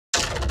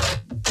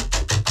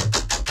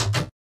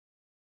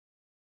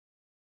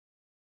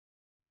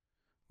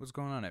What's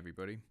going on,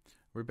 everybody?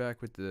 We're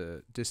back with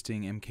the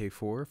Disting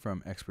Mk4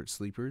 from Expert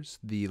Sleepers.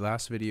 The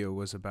last video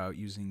was about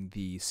using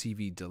the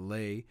CV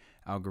delay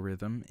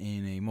algorithm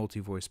in a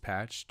multi-voice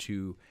patch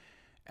to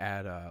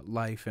add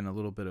life and a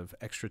little bit of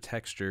extra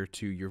texture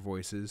to your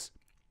voices.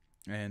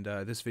 And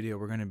this video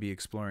we're going to be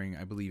exploring,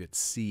 I believe it's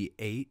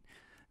C8,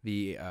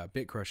 the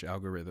bit crush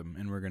algorithm,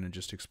 and we're going to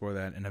just explore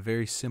that in a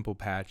very simple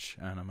patch.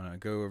 And I'm going to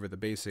go over the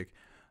basic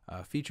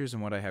features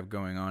and what I have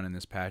going on in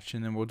this patch,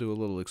 and then we'll do a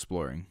little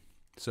exploring.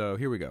 So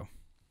here we go.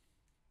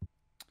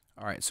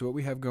 Alright, so what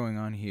we have going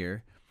on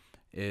here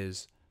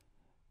is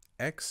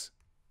X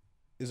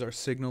is our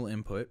signal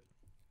input,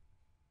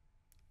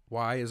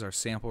 Y is our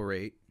sample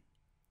rate,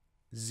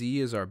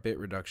 Z is our bit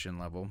reduction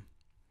level,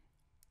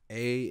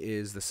 A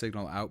is the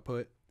signal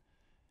output,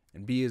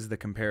 and B is the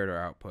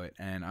comparator output.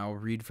 And I'll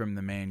read from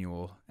the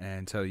manual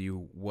and tell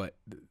you what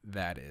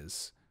that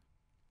is.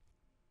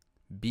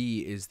 B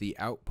is the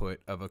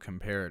output of a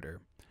comparator.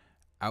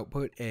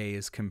 Output A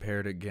is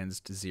compared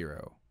against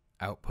 0.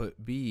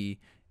 Output B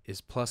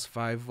is plus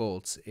 5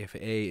 volts if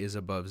A is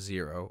above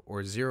 0,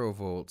 or 0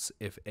 volts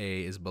if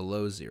A is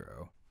below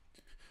 0.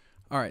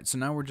 Alright, so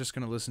now we're just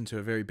going to listen to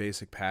a very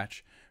basic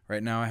patch.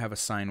 Right now I have a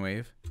sine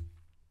wave.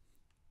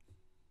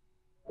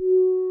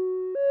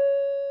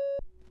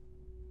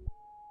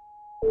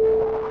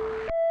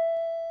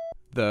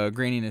 The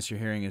graininess you're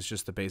hearing is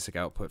just the basic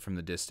output from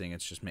the disting.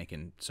 It's just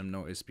making some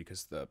noise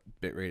because the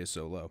bit rate is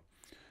so low.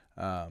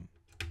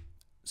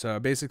 So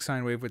a basic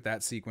sine wave with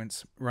that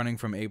sequence running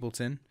from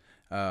Ableton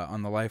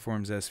on the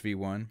Lifeforms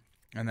SV1.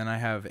 And then I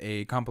have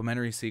a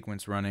complementary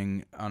sequence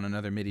running on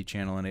another MIDI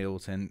channel in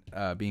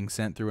Ableton being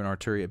sent through an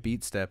Arturia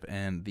beat step,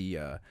 and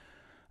the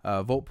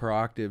volt per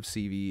octave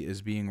CV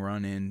is being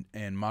run in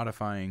and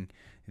modifying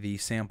the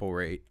sample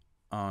rate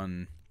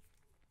on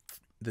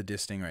the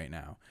disting right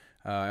now.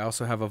 I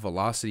also have a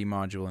velocity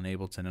module in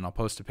Ableton, and I'll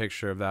post a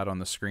picture of that on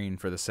the screen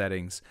for the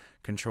settings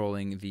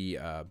controlling the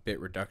bit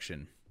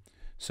reduction.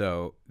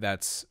 So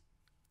that's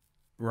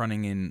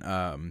running in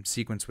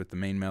sequence with the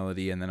main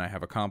melody, and then I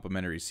have a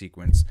complementary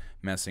sequence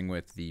messing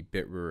with the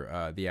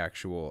the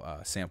actual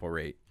sample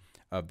rate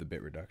of the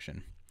bit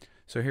reduction.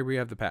 So here we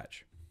have the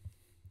patch.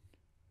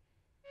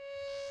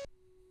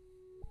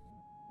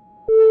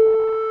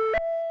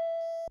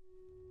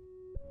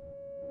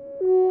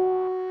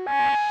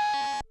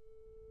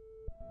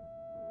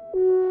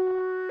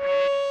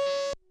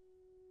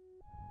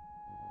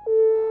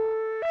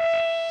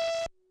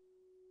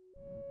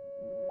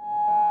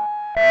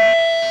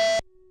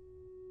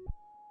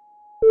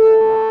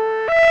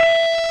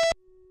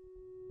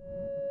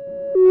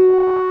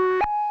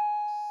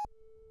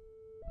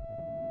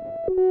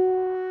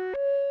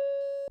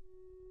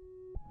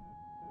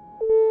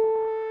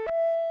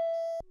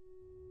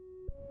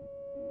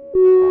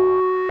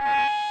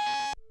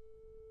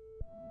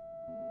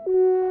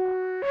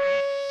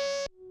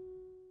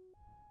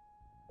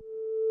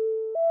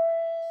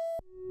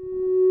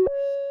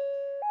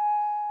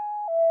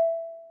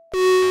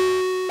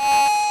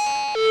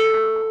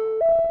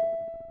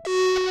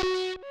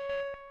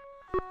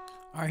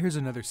 Alright, here's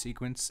another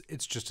sequence.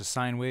 It's just a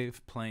sine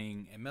wave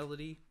playing a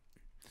melody,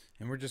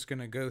 and we're just going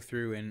to go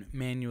through and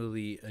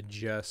manually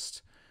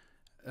adjust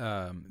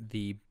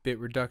the bit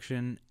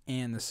reduction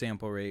and the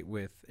sample rate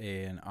with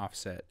an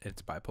offset.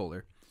 It's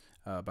bipolar,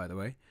 by the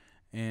way.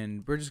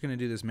 And we're just going to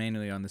do this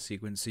manually on the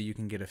sequence so you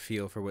can get a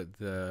feel for what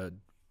the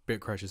bit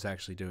crush is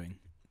actually doing.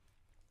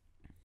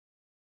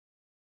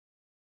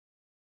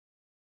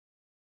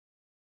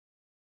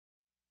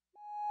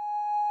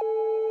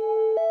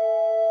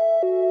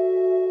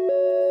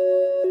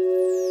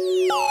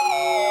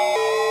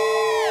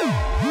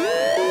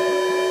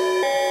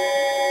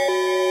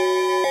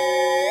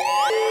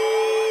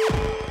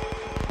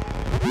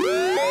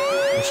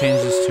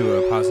 Change this to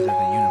a positive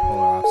and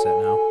unipolar offset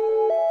now.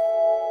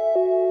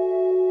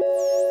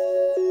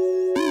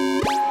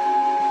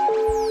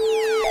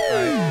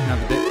 Alright, now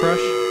the bit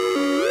crush.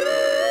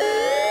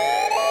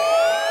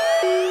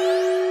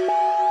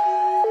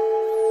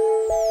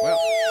 Well.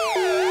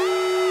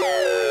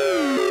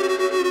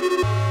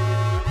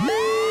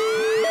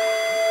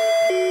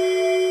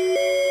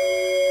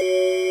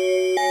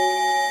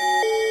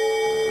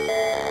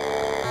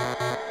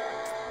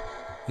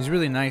 These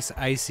really nice,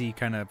 icy,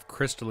 kind of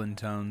crystalline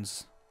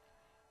tones.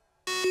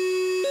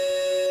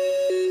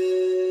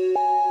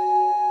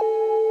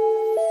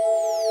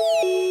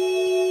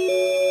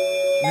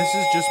 This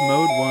is just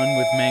mode 1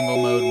 with Mangle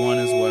mode 1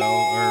 as well,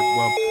 or,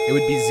 well, it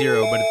would be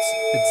 0, but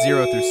it's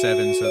 0 through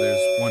 7, so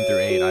there's 1 through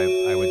 8,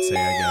 I would say,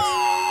 I guess.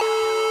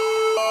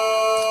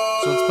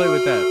 So let's play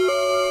with that.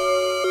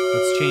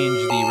 Let's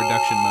change the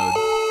reduction mode.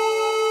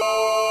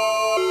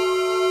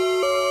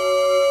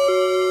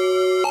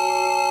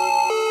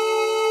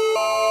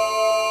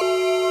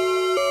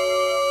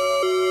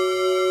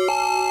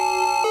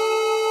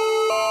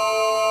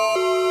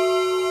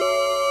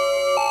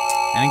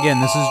 And again,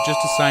 this is just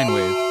a sine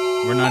wave.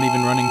 We're not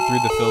even running through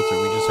the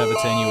filter, we just have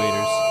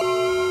attenuators.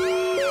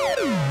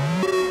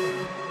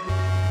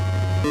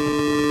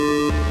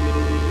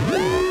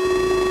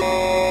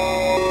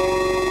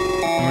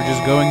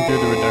 going through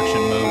the reduction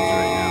modes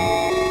right now.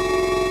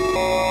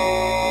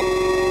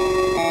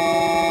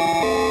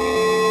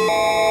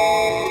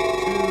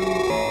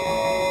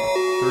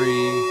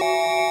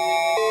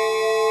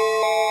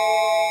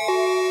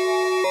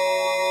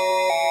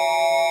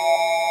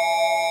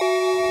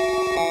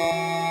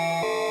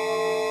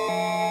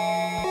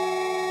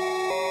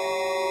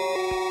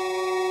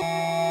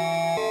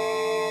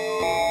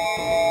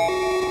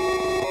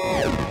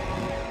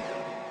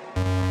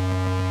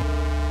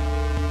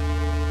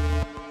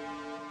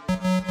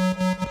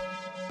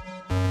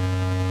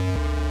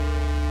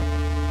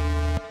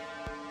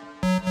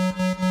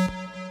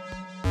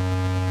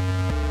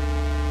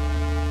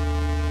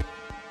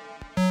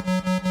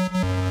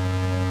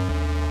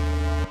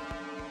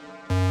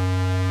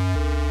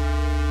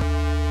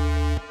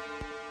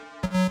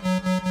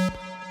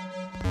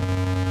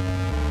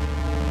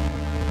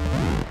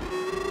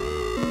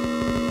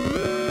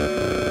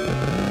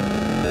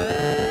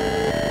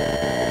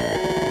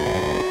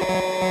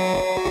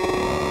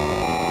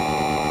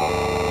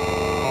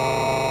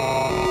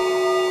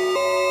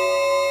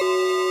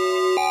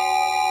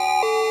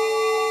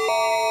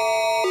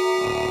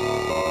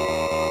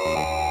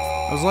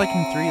 I was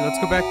liking 3. Let's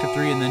go back to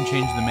 3 and then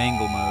change the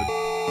mangle mode.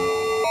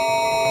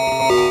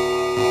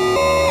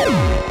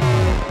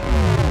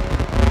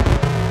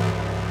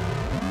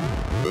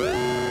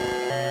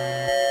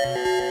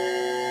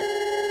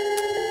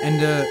 And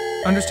to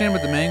understand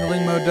what the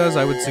mangling mode does,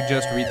 I would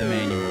suggest read the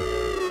manual.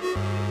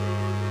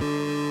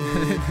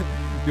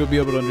 You'll be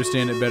able to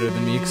understand it better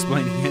than me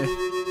explaining it.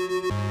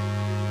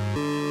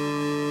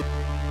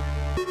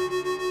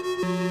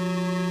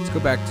 Let's go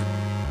back to